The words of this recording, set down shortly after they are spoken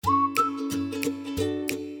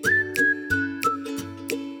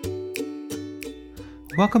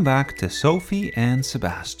Welcome back to Sophie and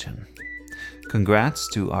Sebastian. Congrats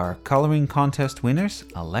to our coloring contest winners,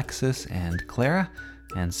 Alexis and Clara,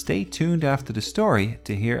 and stay tuned after the story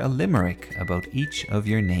to hear a limerick about each of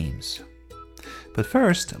your names. But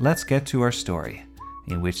first, let's get to our story,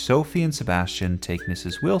 in which Sophie and Sebastian take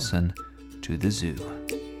Mrs. Wilson to the zoo.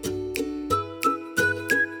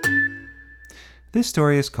 This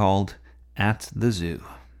story is called At the Zoo.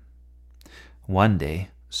 One day,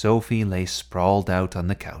 Sophie lay sprawled out on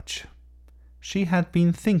the couch. She had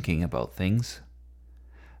been thinking about things.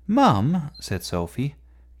 "Mum," said Sophie,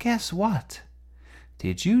 "guess what?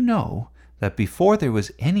 Did you know that before there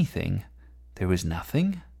was anything, there was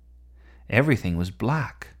nothing? Everything was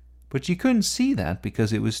black, but you couldn't see that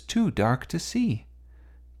because it was too dark to see.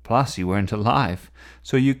 Plus, you weren't alive,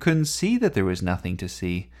 so you couldn't see that there was nothing to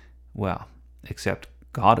see. Well, except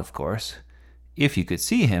God, of course. If you could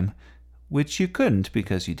see him, which you couldn't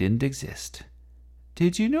because you didn't exist.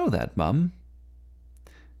 Did you know that, Mum?"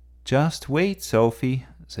 "Just wait, Sophie,"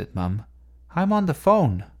 said Mum. "I'm on the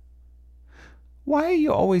phone." "Why are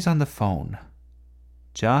you always on the phone?"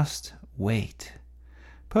 "Just wait."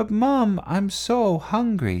 "But, Mum, I'm so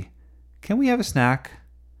hungry. Can we have a snack?"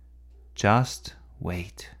 "Just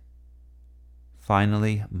wait."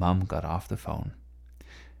 Finally, Mum got off the phone.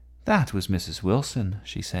 "That was Mrs. Wilson,"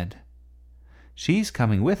 she said. "She's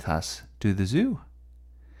coming with us to the zoo."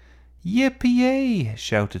 "Yippee-yay!"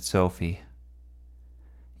 shouted Sophie.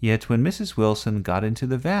 Yet when Mrs. Wilson got into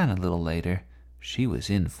the van a little later, she was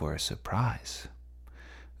in for a surprise.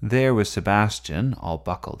 There was Sebastian, all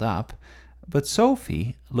buckled up, but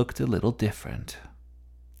Sophie looked a little different.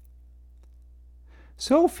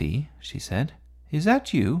 "Sophie," she said, "is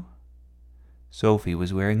that you?" Sophie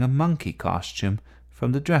was wearing a monkey costume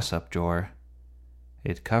from the dress-up drawer.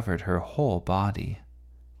 It covered her whole body.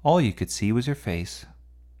 All you could see was her face.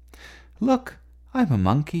 "Look, I'm a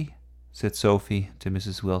monkey," said Sophie to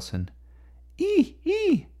Mrs. Wilson.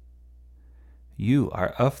 "Ee! "You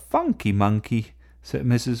are a funky monkey," said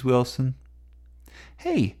Mrs. Wilson.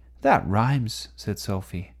 "Hey, that rhymes," said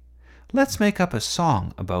Sophie. "Let's make up a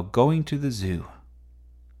song about going to the zoo."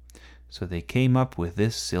 So they came up with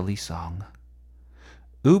this silly song.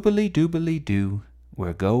 "Oobly-doobly-doo,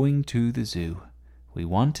 we're going to the zoo. We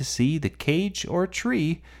want to see the cage or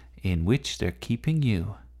tree in which they're keeping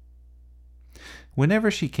you." Whenever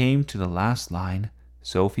she came to the last line,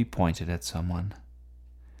 Sophie pointed at someone.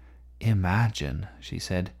 "Imagine," she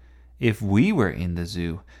said, "if we were in the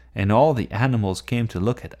zoo and all the animals came to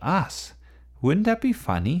look at us. Wouldn't that be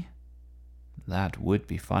funny?" "That would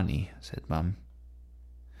be funny," said Mum.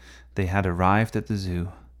 They had arrived at the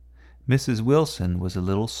zoo. Mrs. Wilson was a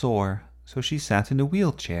little sore, so she sat in a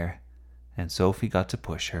wheelchair, and Sophie got to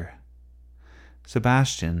push her.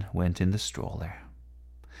 Sebastian went in the stroller.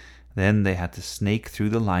 Then they had to snake through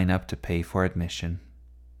the lineup to pay for admission.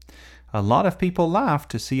 A lot of people laughed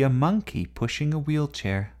to see a monkey pushing a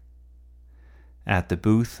wheelchair. At the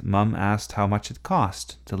booth, Mum asked how much it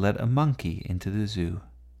cost to let a monkey into the zoo.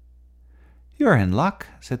 "You're in luck,"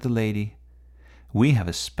 said the lady. "We have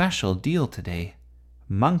a special deal today.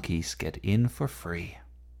 Monkeys get in for free."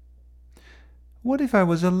 "What if I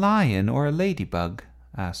was a lion or a ladybug?"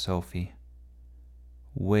 asked Sophie.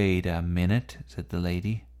 "Wait a minute," said the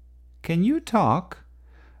lady. "Can you talk?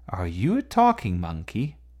 Are you a talking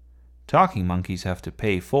monkey? Talking monkeys have to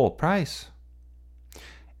pay full price."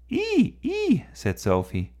 "Ee!" said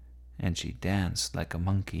Sophie, and she danced like a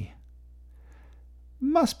monkey.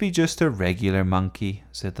 "Must be just a regular monkey,"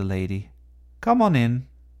 said the lady. "Come on in."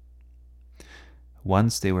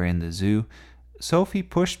 Once they were in the zoo, Sophie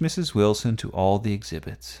pushed Mrs. Wilson to all the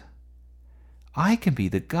exhibits. "I can be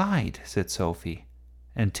the guide," said Sophie,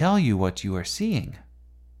 "and tell you what you are seeing."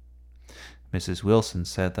 Mrs. Wilson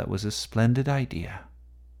said that was a splendid idea.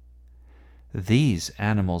 "These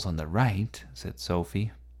animals on the right," said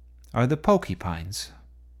Sophie, "are the porcupines."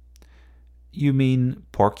 "You mean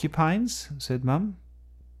porcupines?" said Mum.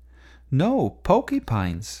 "No,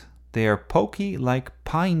 porcupines. They are pokey like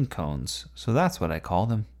pine cones, so that's what I call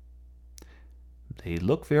them." "They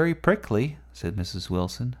look very prickly," said Mrs.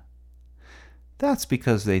 Wilson. "That's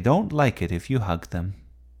because they don't like it if you hug them."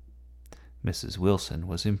 Mrs. Wilson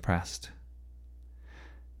was impressed.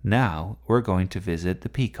 "Now we're going to visit the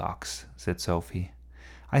peacocks," said Sophie.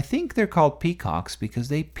 "I think they're called peacocks because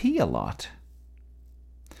they pee a lot."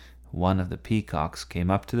 One of the peacocks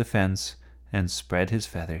came up to the fence and spread his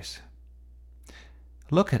feathers.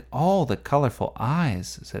 "Look at all the colorful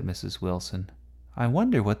eyes," said Mrs. Wilson. "I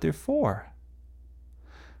wonder what they're for."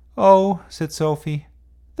 "Oh," said Sophie,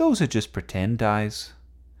 "those are just pretend eyes.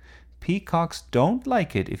 Peacocks don't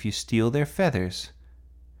like it if you steal their feathers.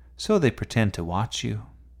 so they pretend to watch you.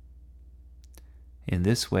 In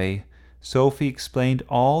this way, Sophie explained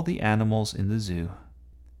all the animals in the zoo.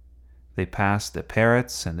 They passed the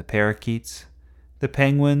parrots and the parakeets, the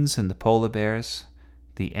penguins and the polar bears,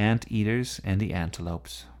 the ant-eaters and the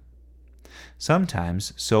antelopes.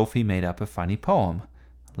 Sometimes Sophie made up a funny poem,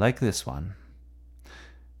 like this one.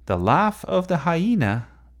 The laugh of the hyena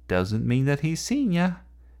doesn't mean that he's seen ya.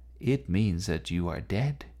 It means that you are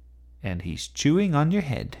dead, and he's chewing on your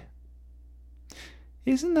head.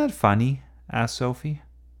 Isn't that funny? Asked Sophie.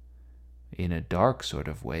 In a dark sort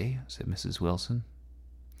of way, said Mrs. Wilson.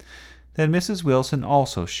 Then Mrs. Wilson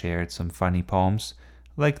also shared some funny poems,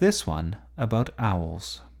 like this one about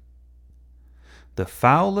owls. The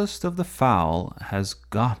foulest of the foul has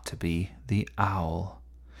got to be the owl.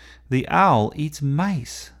 The owl eats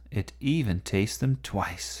mice. It even tastes them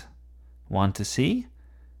twice. Want to see?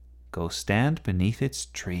 Go stand beneath its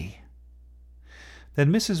tree.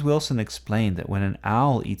 Then Mrs. Wilson explained that when an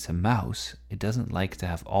owl eats a mouse, it doesn't like to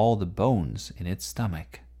have all the bones in its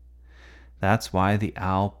stomach. That's why the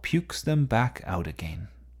owl pukes them back out again.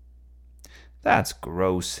 That's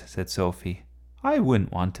gross, said Sophie. I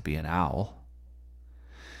wouldn't want to be an owl.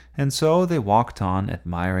 And so they walked on,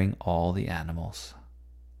 admiring all the animals.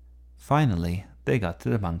 Finally, they got to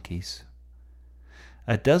the monkeys.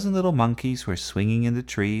 A dozen little monkeys were swinging in the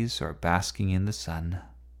trees or basking in the sun.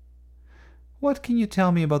 What can you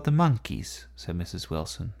tell me about the monkeys? Said Mrs.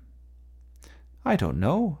 Wilson. I don't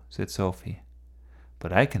know, said Sophie,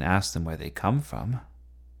 but I can ask them where they come from.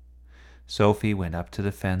 Sophie went up to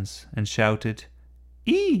the fence and shouted,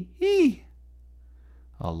 "Ee! Ee!"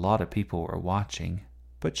 A lot of people were watching,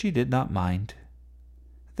 but she did not mind.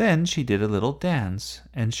 Then she did a little dance,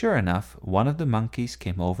 and sure enough, one of the monkeys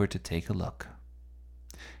came over to take a look.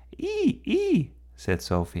 "Ee! Ee!" said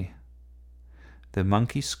Sophie. The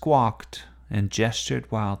monkey squawked and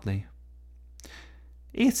gestured wildly.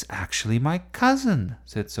 It's actually my cousin,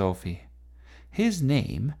 said Sophie. His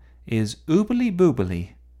name is Oobly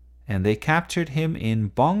Boobly, and they captured him in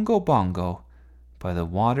Bongo Bongo by the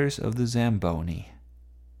waters of the Zamboni.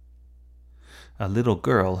 A little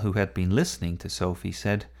girl who had been listening to Sophie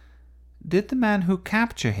said, Did the man who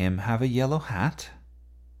captured him have a yellow hat?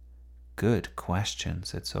 Good question,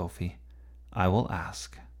 said Sophie. I will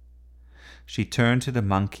ask. She turned to the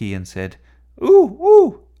monkey and said, Ooh,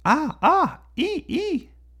 ooh, ah, ah, ee, ee.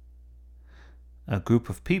 A group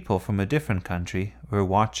of people from a different country were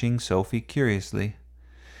watching Sophie curiously.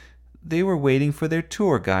 They were waiting for their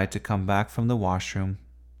tour guide to come back from the washroom.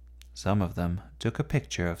 Some of them took a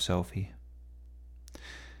picture of Sophie.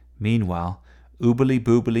 Meanwhile, Oobly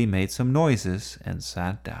Boobly made some noises and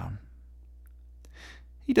sat down.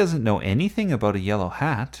 He doesn't know anything about a yellow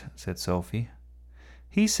hat, said Sophie.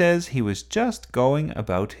 He says he was just going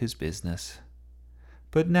about his business.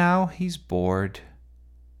 But now he's bored.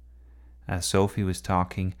 As Sophie was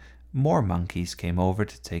talking, more monkeys came over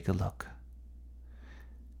to take a look.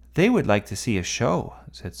 They would like to see a show,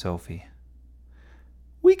 said Sophie.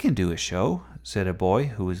 We can do a show, said a boy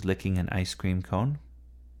who was licking an ice cream cone.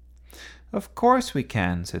 Of course we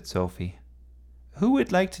can, said Sophie. Who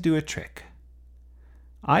would like to do a trick?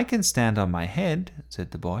 I can stand on my head,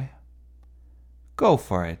 said the boy. Go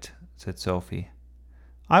for it, said Sophie.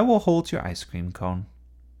 I will hold your ice cream cone.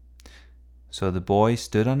 So the boy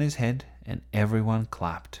stood on his head and everyone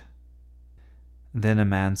clapped. Then a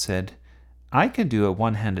man said, I can do a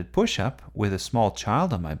one-handed push-up with a small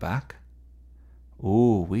child on my back.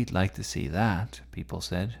 Ooh, we'd like to see that, people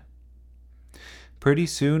said. Pretty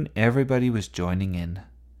soon everybody was joining in.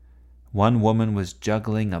 One woman was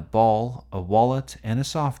juggling a ball, a wallet, and a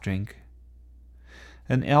soft drink.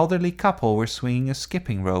 An elderly couple were swinging a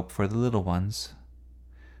skipping rope for the little ones.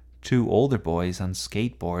 Two older boys on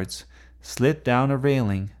skateboards slid down a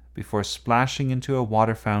railing before splashing into a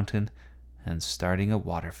water fountain and starting a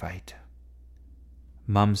water fight.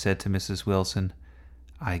 Mum said to Mrs. Wilson,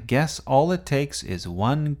 I guess all it takes is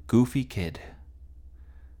one goofy kid.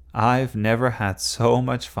 I've never had so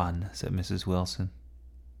much fun, said Mrs. Wilson.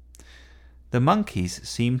 The monkeys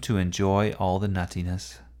seemed to enjoy all the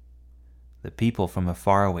nuttiness. The people from a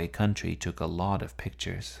faraway country took a lot of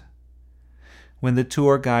pictures. When the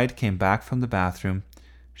tour guide came back from the bathroom,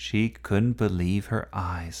 she couldn't believe her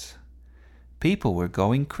eyes. People were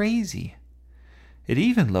going crazy. It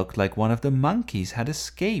even looked like one of the monkeys had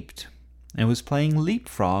escaped and was playing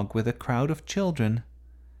leapfrog with a crowd of children.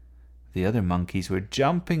 The other monkeys were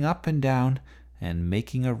jumping up and down and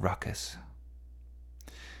making a ruckus.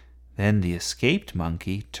 Then the escaped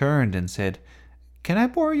monkey turned and said, Can I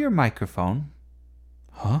borrow your microphone?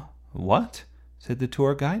 Huh? What? Said the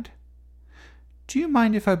tour guide. Do you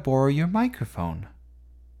mind if I borrow your microphone?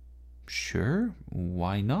 Sure,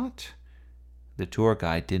 why not? The tour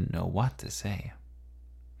guide didn't know what to say.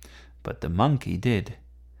 But the monkey did.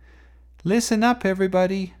 Listen up,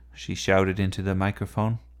 everybody, she shouted into the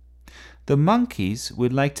microphone. The monkeys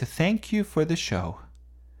would like to thank you for the show.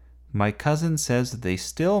 My cousin says that they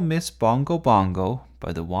still miss Bongo Bongo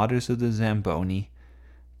by the waters of the Zamboni,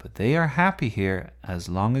 but they are happy here as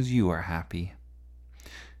long as you are happy.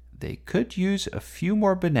 They could use a few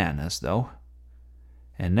more bananas, though.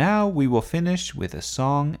 And now we will finish with a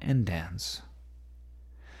song and dance.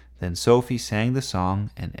 Then Sophie sang the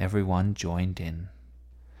song and everyone joined in.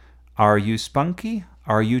 Are you spunky?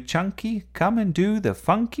 Are you chunky? Come and do the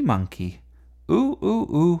funky monkey. Ooh,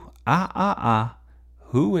 ooh, ooh, ah, ah, ah.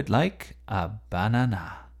 Who would like a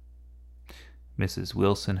banana? Mrs.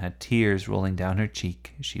 Wilson had tears rolling down her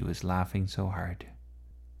cheek. She was laughing so hard.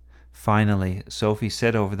 Finally, Sophie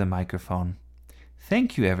said over the microphone,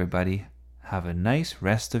 Thank you, everybody. Have a nice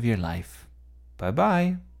rest of your life.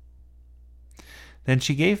 Bye-bye. Then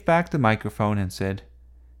she gave back the microphone and said,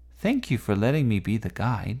 Thank you for letting me be the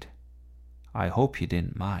guide. I hope you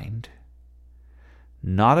didn't mind.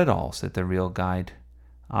 Not at all, said the real guide.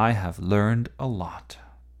 I have learned a lot.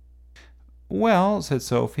 Well, said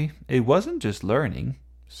Sophie, it wasn't just learning.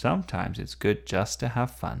 Sometimes it's good just to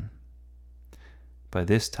have fun. By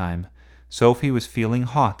this time, Sophie was feeling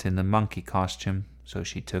hot in the monkey costume, so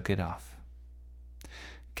she took it off.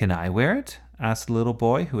 Can I wear it? Asked the little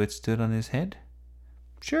boy who had stood on his head.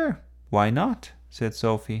 Sure, why not? Said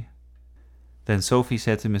Sophie. Then Sophie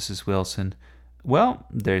said to Mrs. Wilson, Well,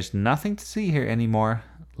 there's nothing to see here anymore.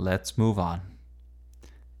 Let's move on.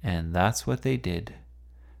 And that's what they did,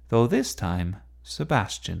 though this time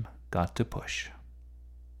Sebastian got to push.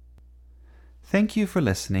 Thank you for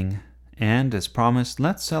listening, and as promised,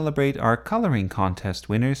 let's celebrate our coloring contest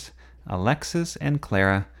winners, Alexis and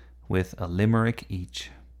Clara, with a limerick each.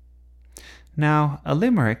 Now, a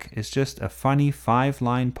limerick is just a funny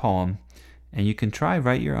 5-line poem, and you can try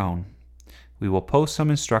write your own. We will post some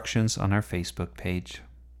instructions on our Facebook page.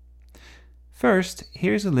 First,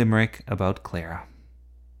 here's a limerick about Clara.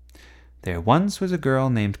 There once was a girl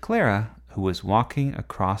named Clara who was walking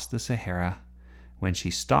across the Sahara, when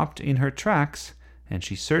she stopped in her tracks and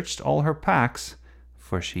she searched all her packs,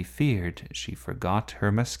 for she feared she forgot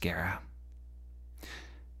her mascara.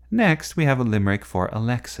 Next, we have a limerick for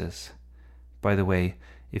Alexis. By the way,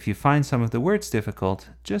 if you find some of the words difficult,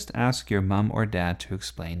 just ask your mum or dad to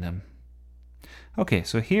explain them. Okay,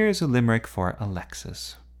 so here's a limerick for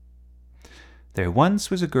Alexis. There once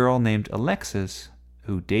was a girl named Alexis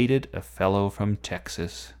who dated a fellow from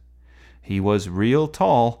Texas. He was real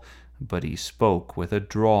tall, but he spoke with a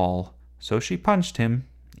drawl, so she punched him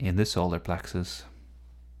in the solar plexus.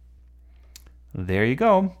 There you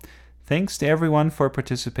go. Thanks to everyone for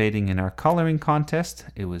participating in our coloring contest.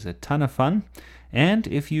 It was a ton of fun. And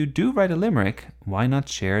if you do write a limerick, why not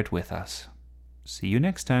share it with us? See you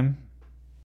next time.